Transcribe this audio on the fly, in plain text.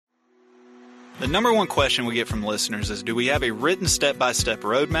The number one question we get from listeners is, do we have a written step-by-step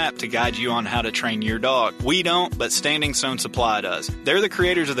roadmap to guide you on how to train your dog? We don't, but Standing Stone Supply does. They're the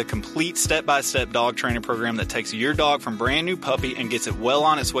creators of the complete step-by-step dog training program that takes your dog from brand new puppy and gets it well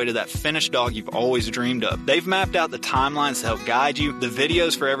on its way to that finished dog you've always dreamed of. They've mapped out the timelines to help guide you, the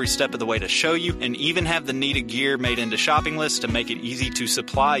videos for every step of the way to show you, and even have the needed gear made into shopping lists to make it easy to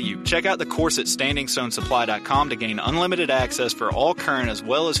supply you. Check out the course at StandingStoneSupply.com to gain unlimited access for all current as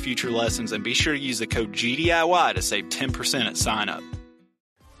well as future lessons, and be sure to use the code GDIY to save 10% at sign up.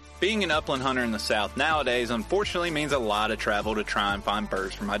 Being an upland hunter in the South nowadays unfortunately means a lot of travel to try and find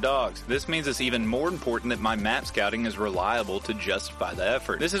birds for my dogs. This means it's even more important that my map scouting is reliable to justify the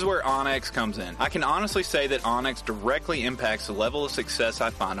effort. This is where onX comes in. I can honestly say that onX directly impacts the level of success I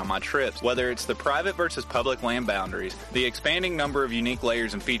find on my trips. Whether it's the private versus public land boundaries, the expanding number of unique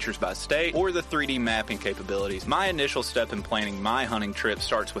layers and features by state, or the 3D mapping capabilities, my initial step in planning my hunting trip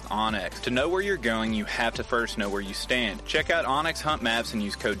starts with onX. To know where you're going, you have to first know where you stand. Check out onX Hunt Maps and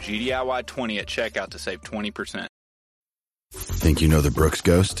use code GDIY20 at checkout to save 20%. Think you know the Brooks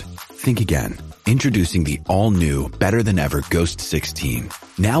Ghost? Think again. Introducing the all-new, better-than-ever Ghost 16.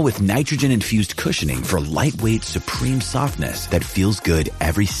 Now with nitrogen-infused cushioning for lightweight, supreme softness that feels good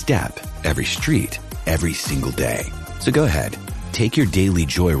every step, every street, every single day. So go ahead, take your daily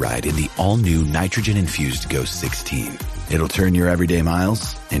joyride in the all-new nitrogen-infused Ghost 16. It'll turn your everyday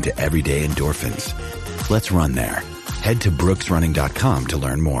miles into everyday endorphins. Let's run there. Head to brooksrunning.com to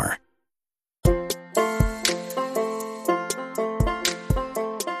learn more.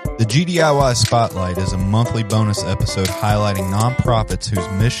 The GDIY Spotlight is a monthly bonus episode highlighting nonprofits whose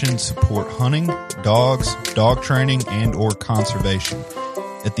missions support hunting, dogs, dog training, and or conservation.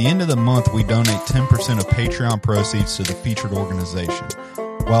 At the end of the month, we donate 10% of Patreon proceeds to the featured organization.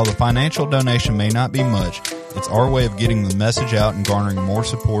 While the financial donation may not be much, it's our way of getting the message out and garnering more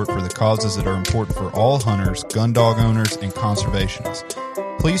support for the causes that are important for all hunters, gun dog owners, and conservationists.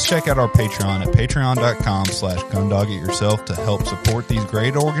 Please check out our Patreon at patreon.com/gundogityourself to help support these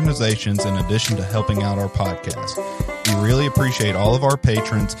great organizations in addition to helping out our podcast. We really appreciate all of our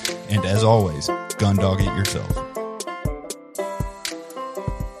patrons, and as always, gun dog it yourself.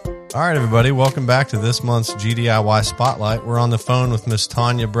 All right, everybody, welcome back to this month's GDIY Spotlight. We're on the phone with Miss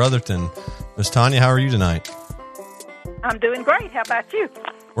Tanya Brotherton. Miss Tanya, how are you tonight? I'm doing great. How about you?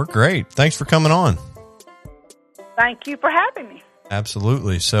 We're great. Thanks for coming on. Thank you for having me.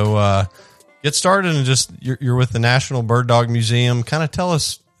 Absolutely. So get started and just you're with the National Bird Dog Museum. Kind of tell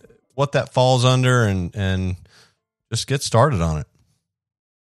us what that falls under and just get started on it.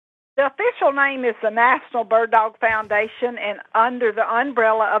 The official name is the National Bird Dog Foundation, and under the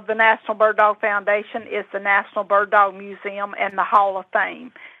umbrella of the National Bird Dog Foundation is the National Bird Dog Museum and the Hall of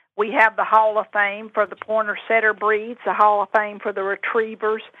Fame. We have the Hall of Fame for the Pointer Setter breeds, the Hall of Fame for the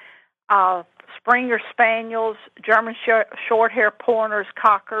Retrievers, Springer Spaniels, German Shorthair Pointers,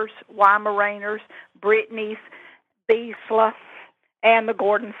 Cockers, Weimaraners, Brittany's, Biesla, and the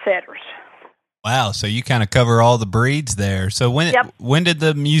Gordon Setters. Wow, so you kind of cover all the breeds there. So when did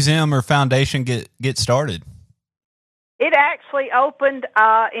the museum or foundation get started? It actually opened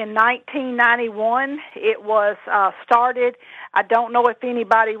in 1991. It was started, I don't know if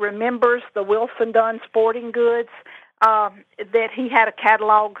anybody remembers the Wilson Dunn Sporting Goods, that he had a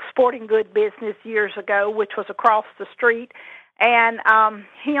catalog sporting good business years ago, which was across the street. And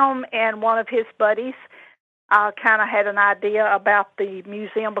him and one of his buddies kind of had an idea about the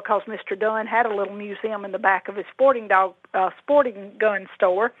museum because Mr. Dunn had a little museum in the back of his sporting gun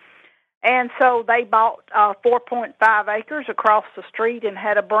store. And so they bought 4.5 acres across the street and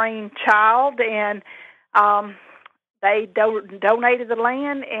had a brainchild, and they donated the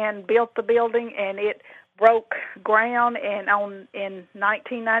land and built the building, and it broke ground, and in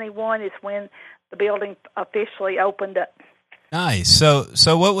 1991 is when the building officially opened up. Nice.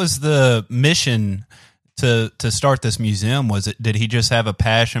 So what was the mission to start this museum? Did he just have a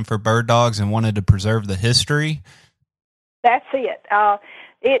passion for bird dogs and wanted to preserve the history? That's it.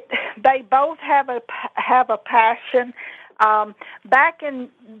 They both have a passion. Back in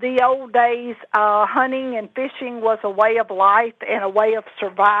the old days, hunting and fishing was a way of life and a way of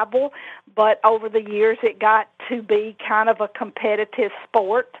survival, but over the years it got to be kind of a competitive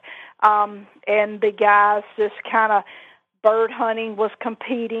sport, and the guys just kind of, bird hunting was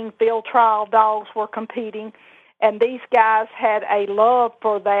competing, field trial dogs were competing, and these guys had a love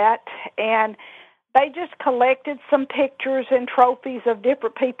for that, and they just collected some pictures and trophies of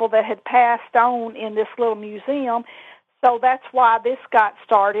different people that had passed on in this little museum. So that's why this got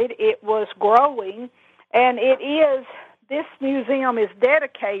started. It was growing, and this museum is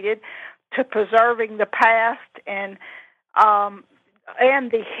dedicated to preserving the past and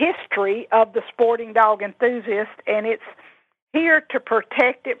and the history of the sporting dog enthusiast, and it's here to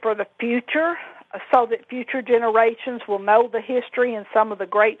protect it for the future so that future generations will know the history and some of the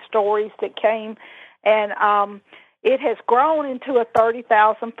great stories that came. And it has grown into a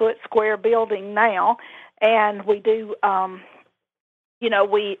 30,000-foot square building now, and we do,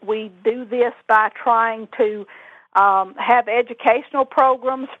 we do this by trying to have educational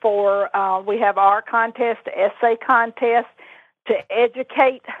programs for, we have our contest, the essay contest, to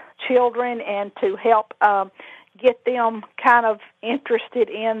educate children and to help get them kind of interested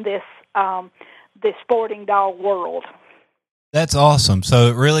in this sporting dog world. That's awesome. So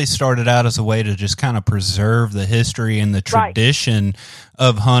it really started out as a way to just kind of preserve the history and the tradition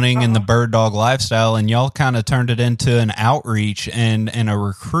of hunting and the bird dog lifestyle, and y'all kind of turned it into an outreach and a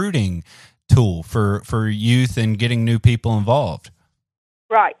recruiting tool for youth and getting new people involved.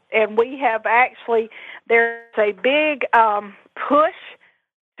 Right. And we have actually, there's a big push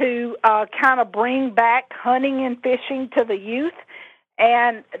to kind of bring back hunting and fishing to the youth.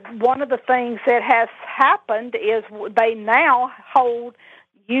 And one of the things that has happened is they now hold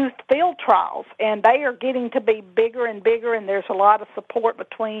youth field trials, and they are getting to be bigger and bigger, and there's a lot of support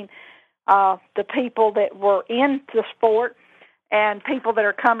between the people that were in the sport and people that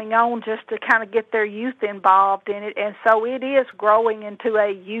are coming on just to kind of get their youth involved in it. And so it is growing into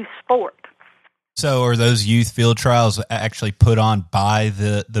a youth sport. So are those youth field trials actually put on by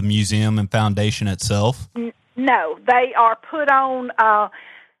the museum and foundation itself? No, they are put on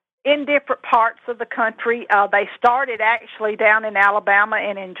in different parts of the country. They started actually down in Alabama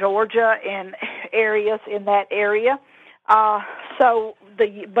and in Georgia and areas in that area. But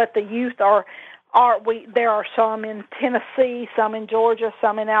the youth there are some in Tennessee, some in Georgia,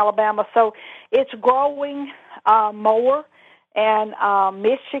 some in Alabama. So it's growing more, and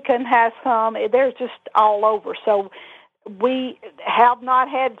Michigan has some. They're just all over. So we have not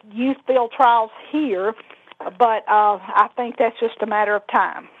had youth field trials here, but I think that's just a matter of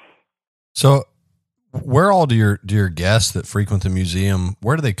time. So where all do your guests that frequent the museum,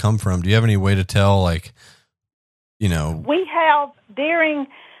 where do they come from? Do you have any way to tell, We have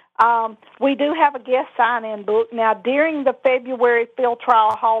we do have a guest sign-in book. Now, during the February Field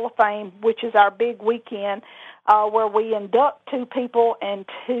Trial Hall of Fame, which is our big weekend, where we induct 2 people and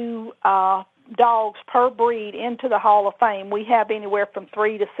 2 dogs per breed into the Hall of Fame, we have anywhere from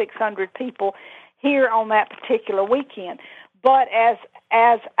 300 to 600 people here on that particular weekend. But as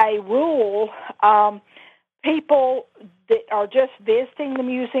a rule, people that are just visiting the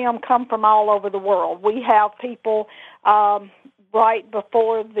museum come from all over the world. We have people right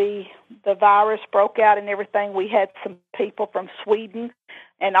before the virus broke out and everything. We had some people from Sweden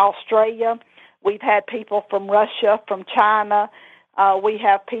and Australia. We've had people from Russia, from China. We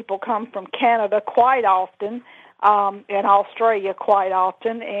have people come from Canada quite often. In Australia quite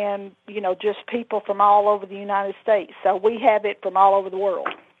often, and, just people from all over the United States. So we have it from all over the world.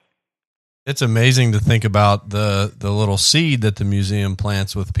 It's amazing to think about the little seed that the museum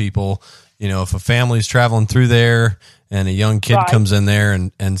plants with people. If a family's traveling through there and a young kid comes in there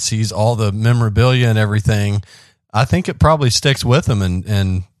and sees all the memorabilia and everything, I think it probably sticks with them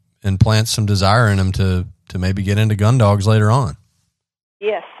and plants some desire in them to maybe get into gun dogs later on.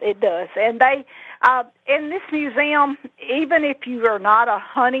 Yes, it does. And they... in this museum, even if you are not a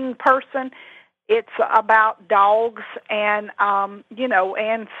hunting person, it's about dogs and,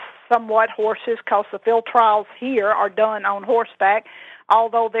 and somewhat horses, because the field trials here are done on horseback,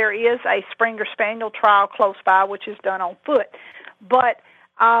 although there is a Springer Spaniel trial close by, which is done on foot. But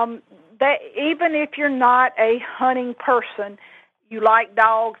that even if you're not a hunting person, you like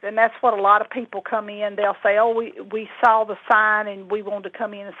dogs, and that's what a lot of people come in. They'll say, oh, we saw the sign, and we wanted to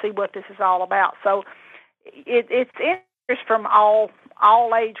come in and see what this is all about. So it's interest from all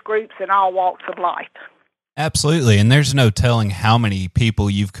age groups and all walks of life. Absolutely, and there's no telling how many people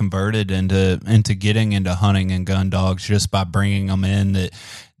you've converted into getting into hunting and gun dogs just by bringing them in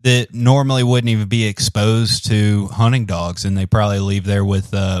that normally wouldn't even be exposed to hunting dogs, and they probably leave there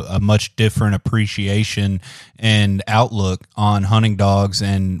with a much different appreciation and outlook on hunting dogs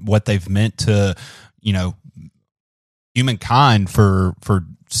and what they've meant to, humankind for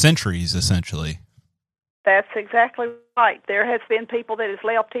centuries, essentially. That's exactly right. There has been people that has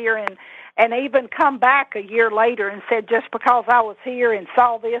left here and even come back a year later and said, just because I was here and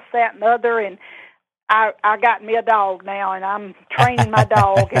saw this, that, and the other, and I got me a dog now, and I'm training my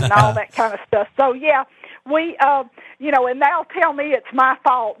dog and all that kind of stuff. So, yeah, we, and they'll tell me it's my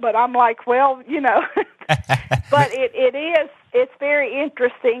fault, but I'm like, well, but it's very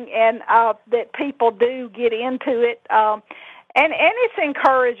interesting, and that people do get into it, and it's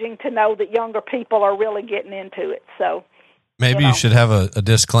encouraging to know that younger people are really getting into it. So, Maybe you should have a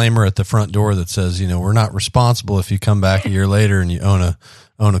disclaimer at the front door that says, we're not responsible if you come back a year later and you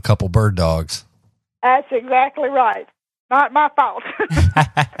own a couple bird dogs. That's exactly right. Not my fault.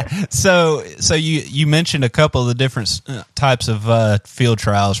 So you mentioned a couple of the different types of field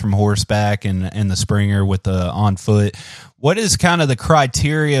trials, from horseback and the Springer with the on foot. What is kind of the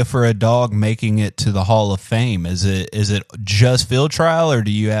criteria for a dog making it to the Hall of Fame? Is it just field trial, or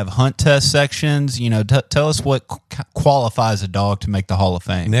do you have hunt test sections? Tell us what qualifies a dog to make the Hall of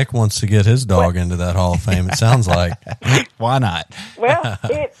Fame. Nick wants to get his dog into that Hall of Fame, it sounds like. Why not? Well,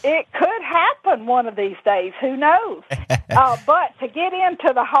 it could happen one of these days. Who knows? But to get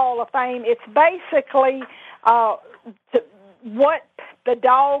into the Hall of Fame, it's basically what the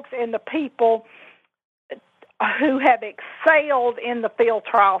dogs and the people who have excelled in the field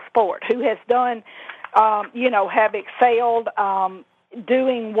trial sport, who has done, have excelled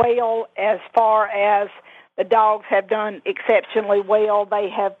doing well as far as the dogs have done exceptionally well. They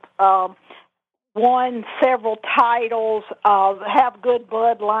have won several titles, have good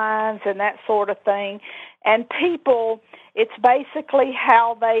bloodlines and that sort of thing. And people, it's basically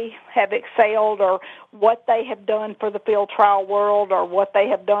how they have excelled, or what they have done for the field trial world, or what they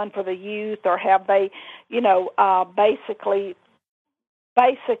have done for the youth, or have they, basically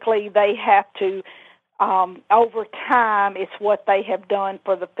they have to, over time, it's what they have done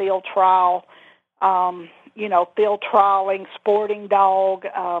for the field trial, field trialing, sporting dog,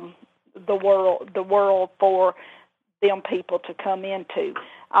 the world for them people to come into.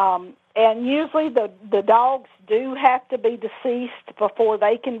 And usually the dogs do have to be deceased before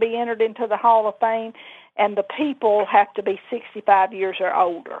they can be entered into the Hall of Fame, and the people have to be 65 years or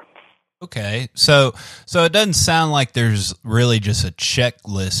older. Okay, so it doesn't sound like there's really just a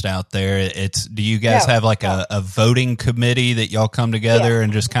checklist out there. Do you guys have like a voting committee that y'all come together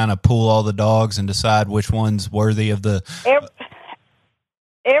and just kind of pull all the dogs and decide which one's worthy of the...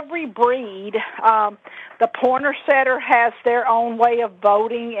 Every breed, the Pointer Setter has their own way of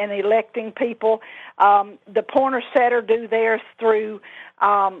voting and electing people. The Pointer Setter do theirs through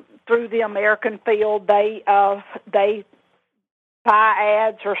the American Field. They buy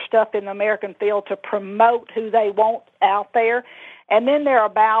ads or stuff in the American Field to promote who they want out there, and then there are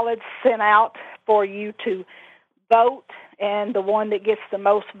ballots sent out for you to vote, and the one that gets the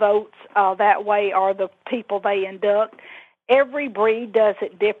most votes that way are the people they induct. Every breed does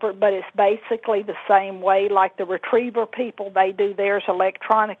it different, but it's basically the same way. Like the Retriever people, they do theirs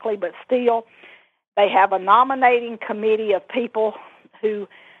electronically, but still they have a nominating committee of people who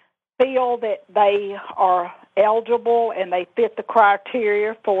feel that they are eligible and they fit the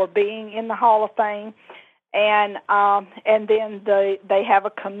criteria for being in the Hall of Fame. And then they have a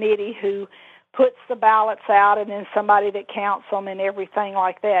committee who puts the ballots out, and then somebody that counts them and everything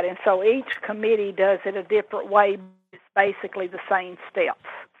like that. And so each committee does it a different way. It's basically the same steps.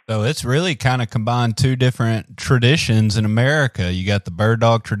 So it's really kind of combined two different traditions in America. You got the bird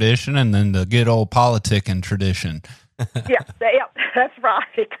dog tradition and then the good old politicking tradition. Yep, that's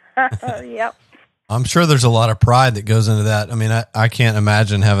right. Yep. I'm sure there's a lot of pride that goes into that. I mean, I can't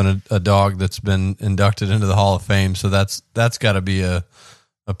imagine having a dog that's been inducted into the Hall of Fame. So that's got to be a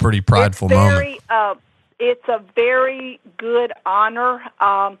pretty prideful moment. It's a very good honor.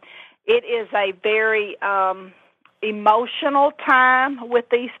 It is a very emotional time with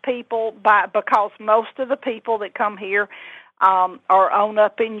these people because most of the people that come here are on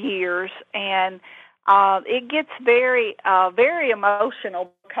up in years, and it gets very very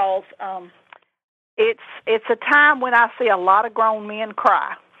emotional because it's a time when I see a lot of grown men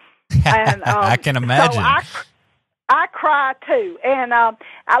cry. And I can imagine. So I cry too, and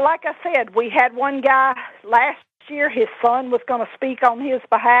like I said, we had one guy last year. His son was going to speak on his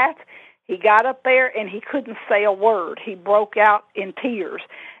behalf. He got up there and he couldn't say a word. He broke out in tears,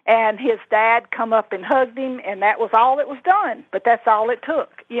 and his dad come up and hugged him, and that was all that was done. But that's all it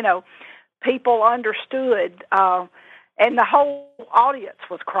took. People understood, and the whole audience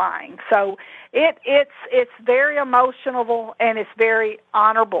was crying. So it's very emotional, and it's very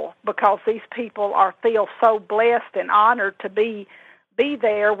honorable because these people feel so blessed and honored to be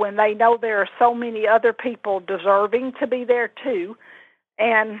there when they know there are so many other people deserving to be there too.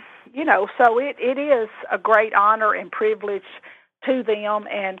 And so it is a great honor and privilege to them.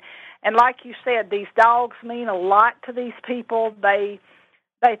 And like you said, these dogs mean a lot to these people. They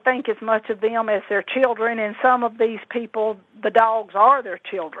think as much of them as their children, and some of these people, the dogs are their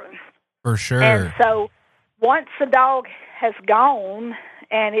children. For sure. And so once the dog has gone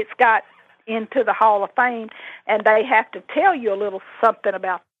and it's got into the Hall of Fame and they have to tell you a little something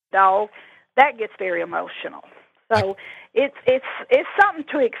about the dog, that gets very emotional. So it's something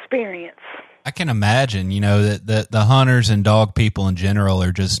to experience. I can imagine, that the hunters and dog people in general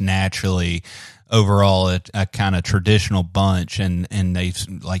are just naturally overall a kind of traditional bunch, and they,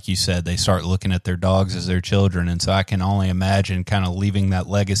 like you said, they start looking at their dogs as their children. And so I can only imagine kind of leaving that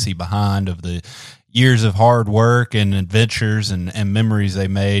legacy behind of the years of hard work and adventures and memories they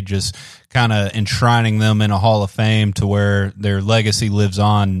made, just kind of enshrining them in a Hall of Fame to where their legacy lives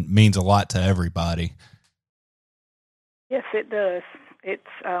on means a lot to everybody. Yes, it does.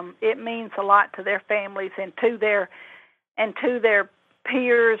 It means a lot to their families and to their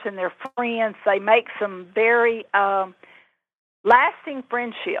peers and their friends. They make some very lasting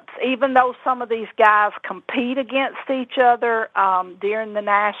friendships. Even though some of these guys compete against each other during the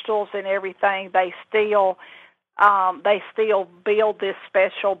Nationals and everything, they still build this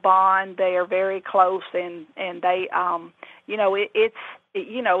special bond. They are very close, and they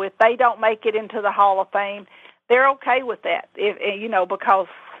if they don't make it into the Hall of Fame, they're okay with that, because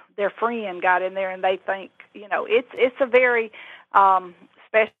their friend got in there, and they think, it's a very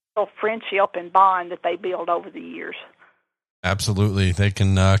special friendship and bond that they build over the years. Absolutely. They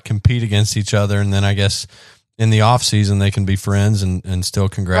can compete against each other, and then I guess in the off season they can be friends and still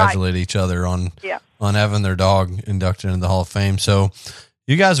congratulate each other on having their dog inducted into the Hall of Fame. So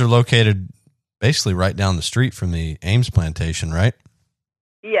you guys are located basically right down the street from the Ames plantation, right?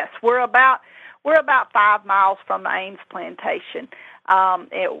 Yes, we're about 5 miles from the Ames plantation,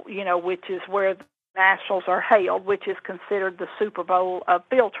 which is where the Nationals are held, which is considered the Super Bowl of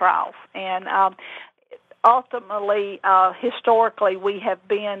field trials. And ultimately, historically, we have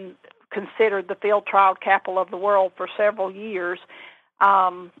been considered the field trial capital of the world for several years.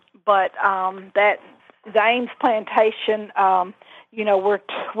 But that the Ames plantation,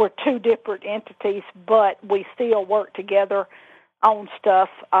 we're two different entities, but we still work together on stuff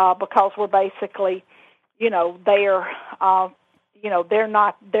because we're basically, they're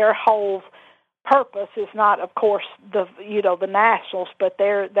not, their whole purpose is not, of course, the Nationals, but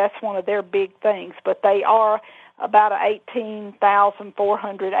that's one of their big things. But they are about a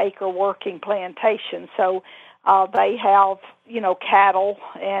 18,400 acre working plantation, so they have cattle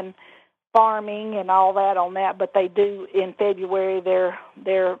and farming and all that on that. But they do in February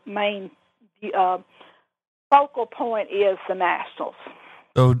their main focal point is the Nationals.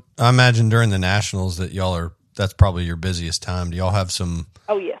 So I imagine during the Nationals that that's probably your busiest time. Do y'all have some?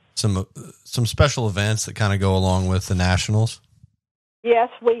 Oh yes. Some special events that kind of go along with the Nationals? Yes,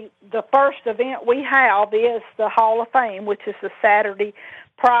 the first event we have is the Hall of Fame, which is the Saturday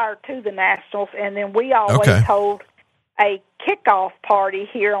prior to the Nationals, and then we always hold a kickoff party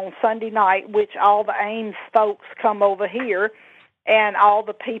here on Sunday night, which all the Ames folks come over here, and all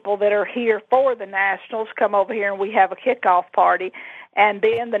the people that are here for the Nationals come over here, and we have a kickoff party. And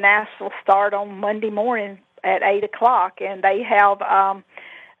then the Nationals start on Monday morning at 8 o'clock, and they have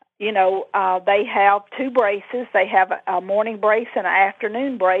they have two braces. They have a morning brace and an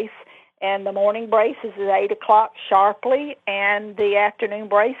afternoon brace, and the morning brace is at 8 o'clock sharply, and the afternoon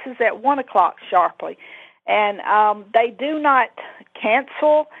brace is at 1 o'clock sharply. And they do not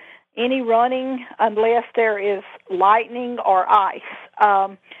cancel any running unless there is lightning or ice,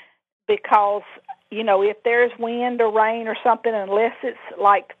 because, if there's wind or rain or something, unless it's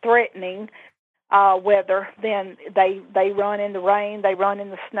like threatening weather, then they run in the rain, they run in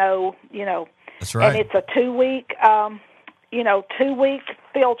the snow, That's right. And it's a 2-week, 2-week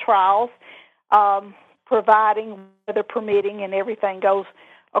field trials, providing weather permitting and everything goes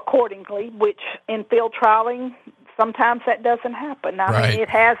accordingly, which in field trialing, sometimes that doesn't happen. I mean, it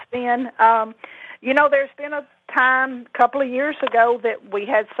has been, there's been a time a couple of years ago that we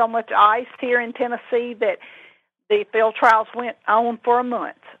had so much ice here in Tennessee that the field trials went on for a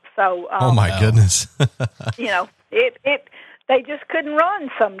month. So, oh my goodness, they just couldn't run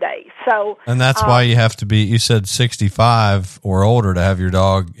some days. So, and that's why you have to be. You said 65 or older to have your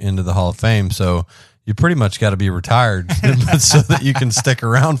dog into the Hall of Fame. So you pretty much got to be retired so that you can stick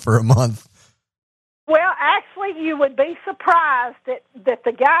around for a month. Well, actually, you would be surprised that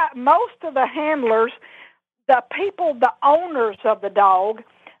most of the handlers, the people, the owners of the dog,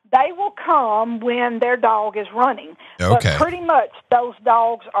 they will come when their dog is running. Okay. But pretty much those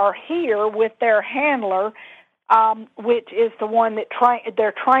dogs are here with their handler, which is the one that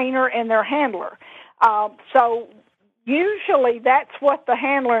their trainer and their handler. So usually that's what the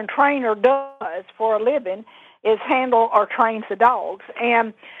handler and trainer does for a living, is handle or trains the dogs.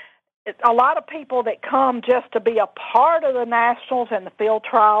 And a lot of people that come just to be a part of the Nationals and the field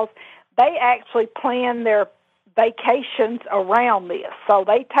trials, they actually plan their vacations around this. So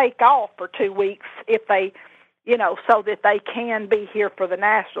they take off for 2 weeks if they, so that they can be here for the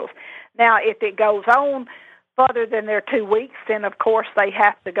Nationals. Now, if it goes on further than their 2 weeks, then of course they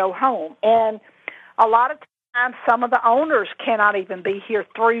have to go home. And a lot of times some of the owners cannot even be here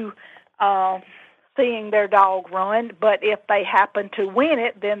through seeing their dog run, but if they happen to win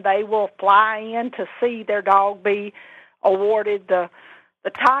it, then they will fly in to see their dog be awarded the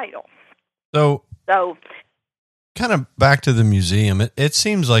title. So kind of back to the museum, it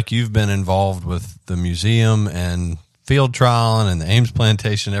seems like you've been involved with the museum and field trial and the Ames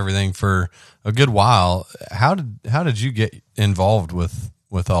plantation, everything for a good while. How did you get involved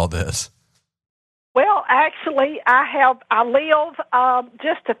with all this? Well, actually, I live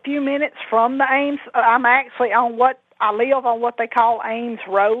just a few minutes from the Ames. I'm actually I live on what they call Ames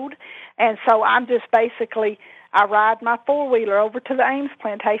Road, and so I'm just basically, I ride my 4-wheeler over to the Ames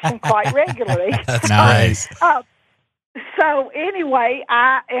plantation quite regularly. That's nice. So anyway,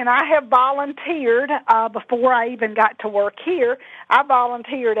 I have volunteered before I even got to work here. I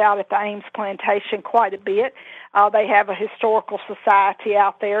volunteered out at the Ames plantation quite a bit. They have a historical society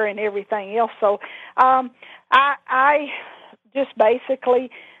out there and everything else. So I just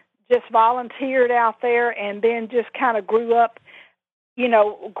basically just volunteered out there, and then just kind of grew up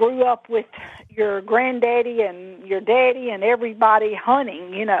with your granddaddy and your daddy and everybody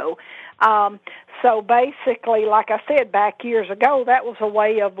hunting, So basically, like I said, back years ago, that was a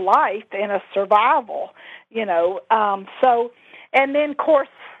way of life and a survival, and then, of course,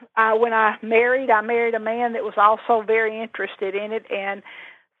 when I married a man that was also very interested in it, and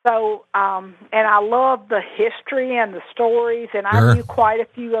so, and I love the history and the stories, and I knew quite a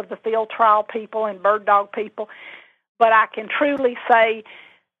few of the field trial people and bird dog people, but I can truly say,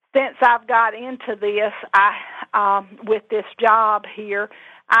 since I've got into this, with this job here,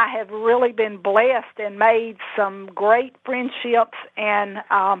 I have really been blessed and made some great friendships and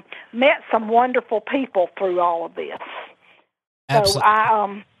met some wonderful people through all of this. Absolutely.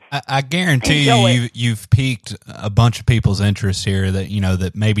 So I guarantee you've piqued a bunch of people's interest here that,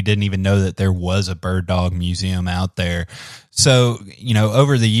 that maybe didn't even know that there was a bird dog museum out there. So,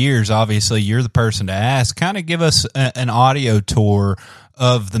 over the years, obviously you're the person to ask. Kind of give us an audio tour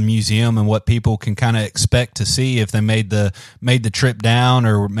of the museum and what people can kind of expect to see if they made the trip down,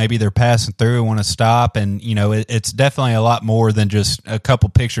 or maybe they're passing through and want to stop. And, it's definitely a lot more than just a couple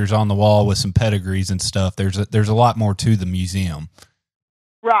pictures on the wall with some pedigrees and stuff. There's a lot more to the museum.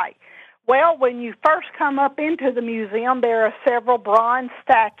 Right. Well, when you first come up into the museum, there are several bronze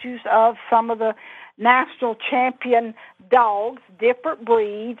statues of some of the national champion dogs, different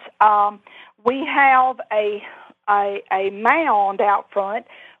breeds. We have a mound out front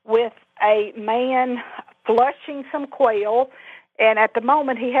with a man flushing some quail, and at the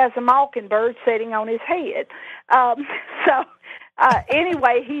moment he has a mockingbird sitting on his head.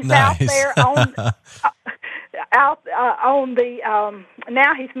 Anyway, he's nice. out there on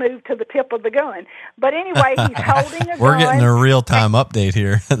now he's moved to the tip of the gun. But anyway, he's holding a gun. We're getting a real-time update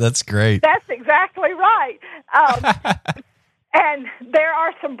here. That's great. That's exactly right. And there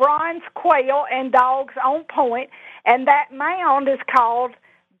are some bronze quail and dogs on point, and that mound is called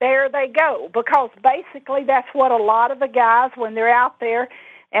There They Go, because basically that's what a lot of the guys, when they're out there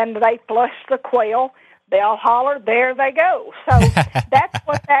and they flush the quail, they'll holler, "There they go." So that's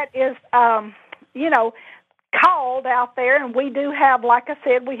what that is, called out there. And we do have, like I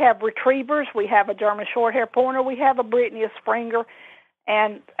said, we have retrievers, we have a German Shorthair Pointer, we have a Brittany, a Springer,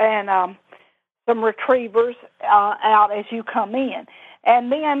 and some retrievers out as you come in.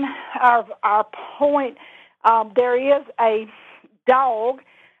 And then our point, there is a dog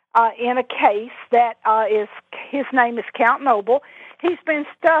in a case that his name is Count Noble. He's been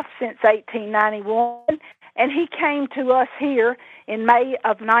stuffed since 1891, and he came to us here in May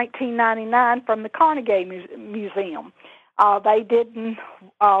of 1999 from the Carnegie Museum. They didn't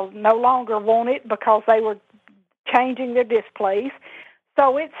no longer want it because they were changing their displays.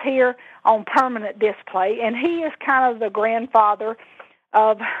 So it's here on permanent display, and he is kind of the grandfather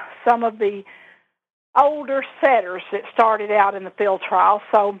of some of the older setters that started out in the field trial.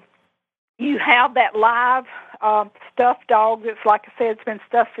 So you have that live stuffed dog that's, like I said, it's been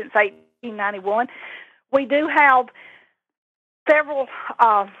stuffed since 1891. We do have several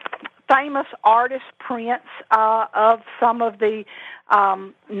famous artist prints of some of the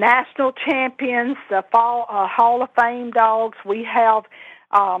national champions, the Hall of Fame dogs. We have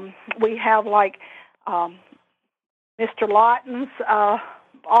like Mr. Lawton's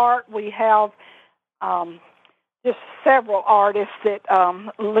art. We have just several artists that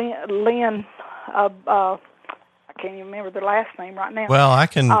Lynn. I can't even remember their last name right now. Well, I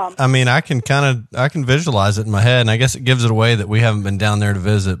can. I can visualize it in my head, and I guess it gives it away that we haven't been down there to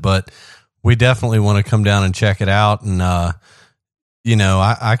visit, but we definitely want to come down and check it out. And I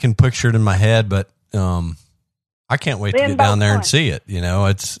can picture it in my head, but I can't wait to get down there and see it.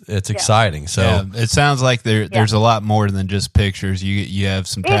 It's exciting. So it sounds like there's a lot more than just pictures. You have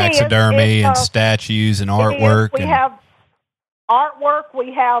some taxidermy and statues and artwork. We have artwork.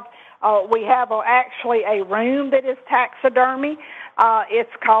 We have actually a room that is taxidermy.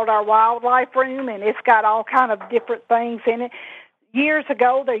 It's called our wildlife room, and it's got all kind of different things in it. Years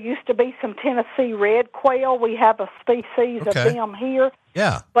ago, there used to be some Tennessee red quail. We have a species of them here.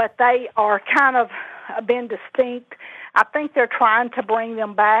 Yeah. But they are kind of been distinct. I think they're trying to bring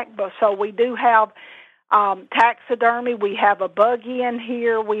them back. But so we do have taxidermy. We have a buggy in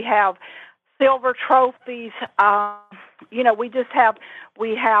here. We have silver trophies. We just have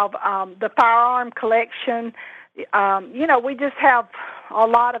the firearm collection. We just have a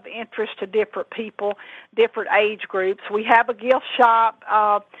lot of interest to different people, different age groups. We have a gift shop,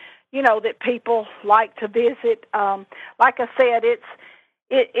 that people like to visit. Like I said,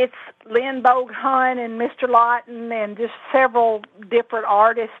 it's Lynn Bogue Hunt and Mr. Lawton and just several different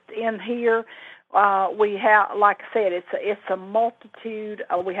artists in here. We have, like I said, it's a multitude.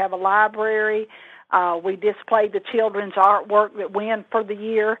 We have a library. We display the children's artwork that win for the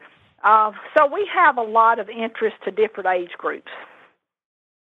year. So we have a lot of interest to different age groups.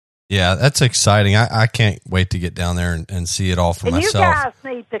 Yeah, that's exciting. I can't wait to get down there and see it all for myself. You guys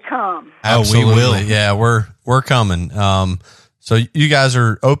need to come. Absolutely. Oh, we will. Yeah, we're coming. So you guys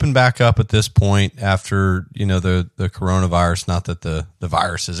are open back up at this point after, the coronavirus, not that the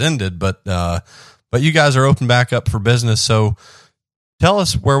virus has ended, but you guys are open back up for business. So tell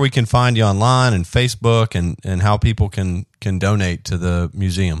us where we can find you online and Facebook and how people can donate to the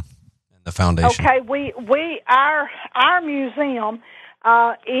museum and the foundation. Okay, our museum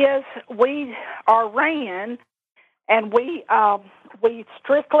we are ran, and we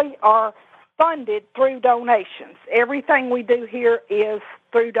strictly are funded through donations. Everything we do here is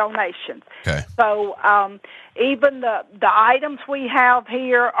through donations. Okay. So even the items we have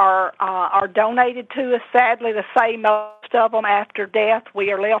here are donated to us. Sadly to say, most of them after death,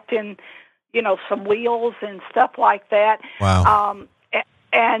 we are left in, some wheels and stuff like that. Wow.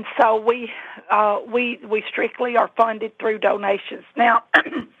 And so we strictly are funded through donations. Now,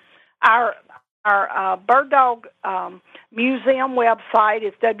 our Bird Dog Museum website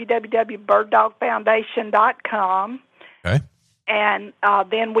is www.birddogfoundation.com. Okay. And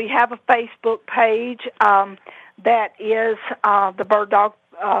then we have a Facebook page that is the Bird Dog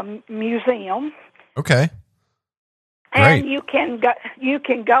Museum. Okay. And Great. you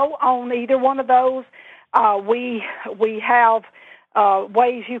can go on either one of those. We have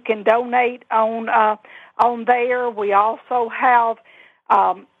ways you can donate on there. We also have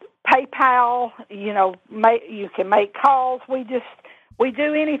PayPal. You can make calls. We do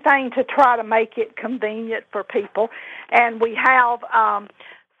anything to try to make it convenient for people. And we have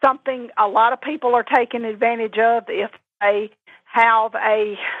something a lot of people are taking advantage of if they have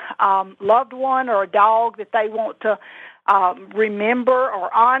a loved one or a dog that they want to remember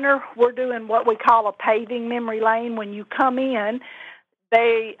or honor. We're doing what we call a paving memory lane. When you come in,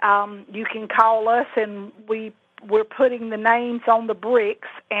 you can call us, and we're putting the names on the bricks,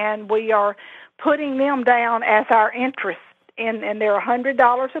 and we are putting them down as our interest. And they're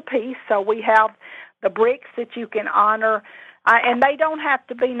 $100 a piece. So we have the bricks that you can honor, and they don't have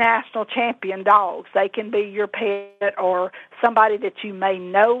to be national champion dogs. They can be your pet or somebody that you may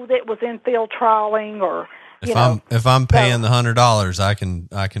know that was in field trialing, or if I'm paying the $100,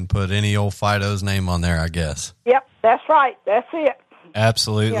 I can put any old Fido's name on there, I guess. Yep, that's right. That's it.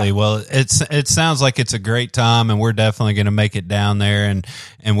 Absolutely. Yeah. Well, it sounds like it's a great time, and we're definitely going to make it down there, and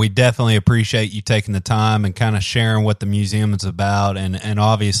we definitely appreciate you taking the time and kind of sharing what the museum is about, and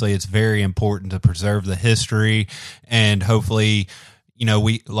obviously it's very important to preserve the history, and hopefully,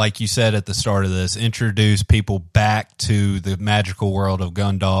 we, like you said at the start of this, introduce people back to the magical world of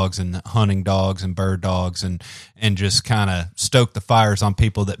gun dogs and hunting dogs and bird dogs, and just kind of stoke the fires on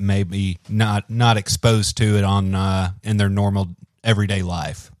people that may be not exposed to it in their normal everyday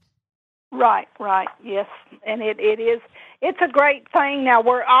life. Right, yes. And it's a great thing. Now,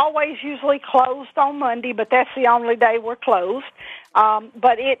 we're always usually closed on Monday, but that's the only day we're closed.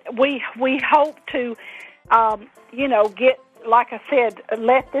 But we hope to, get, like I said,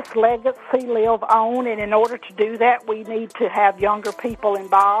 let this legacy live on. And in order to do that, we need to have younger people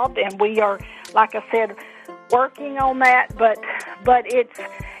involved. And we are, like I said, working on that. But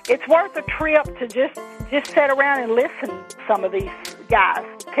it's worth a trip to just sit around and listen to some of these guys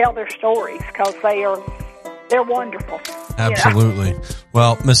tell their stories, because they're wonderful. Absolutely.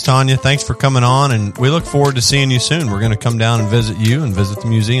 Well, Miss Tanya, thanks for coming on, and we look forward to seeing you soon. We're going to come down and visit you and visit the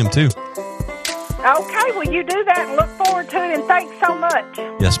museum too. Okay, well, you do that and look forward to it, and thanks so much.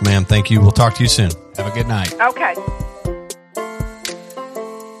 Yes, ma'am. Thank you. We'll talk to you soon. Have a good night. Okay.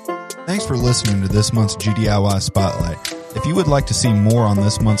 Thanks for listening to this month's GDIY Spotlight. If you would like to see more on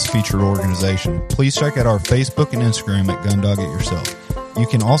this month's featured organization, please check out our Facebook and Instagram at Gundog It Yourself. You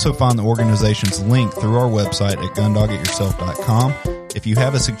can also find the organization's link through our website at gundogityourself.com. If you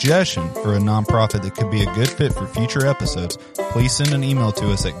have a suggestion for a nonprofit that could be a good fit for future episodes, please send an email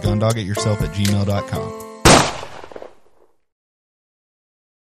to us at gundogityourself@gmail.com.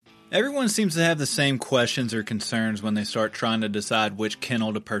 Everyone seems to have the same questions or concerns when they start trying to decide which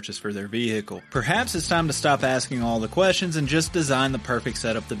kennel to purchase for their vehicle. Perhaps it's time to stop asking all the questions and just design the perfect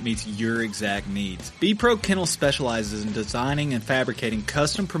setup that meets your exact needs. B-Pro Kennel specializes in designing and fabricating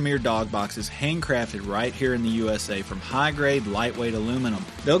custom premier dog boxes handcrafted right here in the USA from high-grade, lightweight aluminum.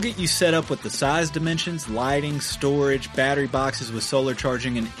 They'll get you set up with the size dimensions, lighting, storage, battery boxes with solar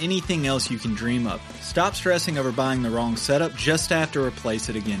charging, and anything else you can dream of. Stop stressing over buying the wrong setup, just have to replace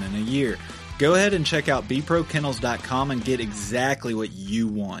it again in a year. Go ahead and check out bprokennels.com and get exactly what you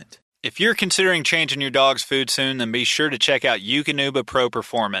want. If you're considering changing your dog's food soon, then be sure to check out Eukanuba Pro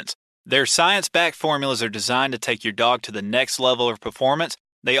Performance. Their science-backed formulas are designed to take your dog to the next level of performance.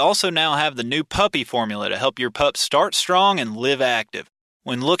 They also now have the new puppy formula to help your pup start strong and live active.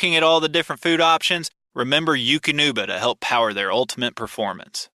 When looking at all the different food options, remember Eukanuba to help power their ultimate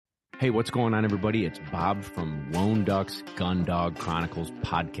performance. Hey, what's going on, everybody? It's Bob from Lone Duck's Gun Dog Chronicles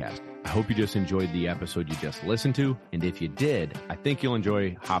podcast. I hope you just enjoyed the episode you just listened to, and if you did, I think you'll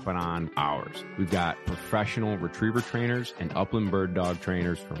enjoy hopping on ours. We've got professional retriever trainers and upland bird dog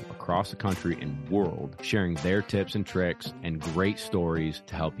trainers from across the country and world sharing their tips and tricks and great stories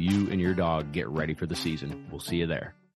to help you and your dog get ready for the season. We'll see you there.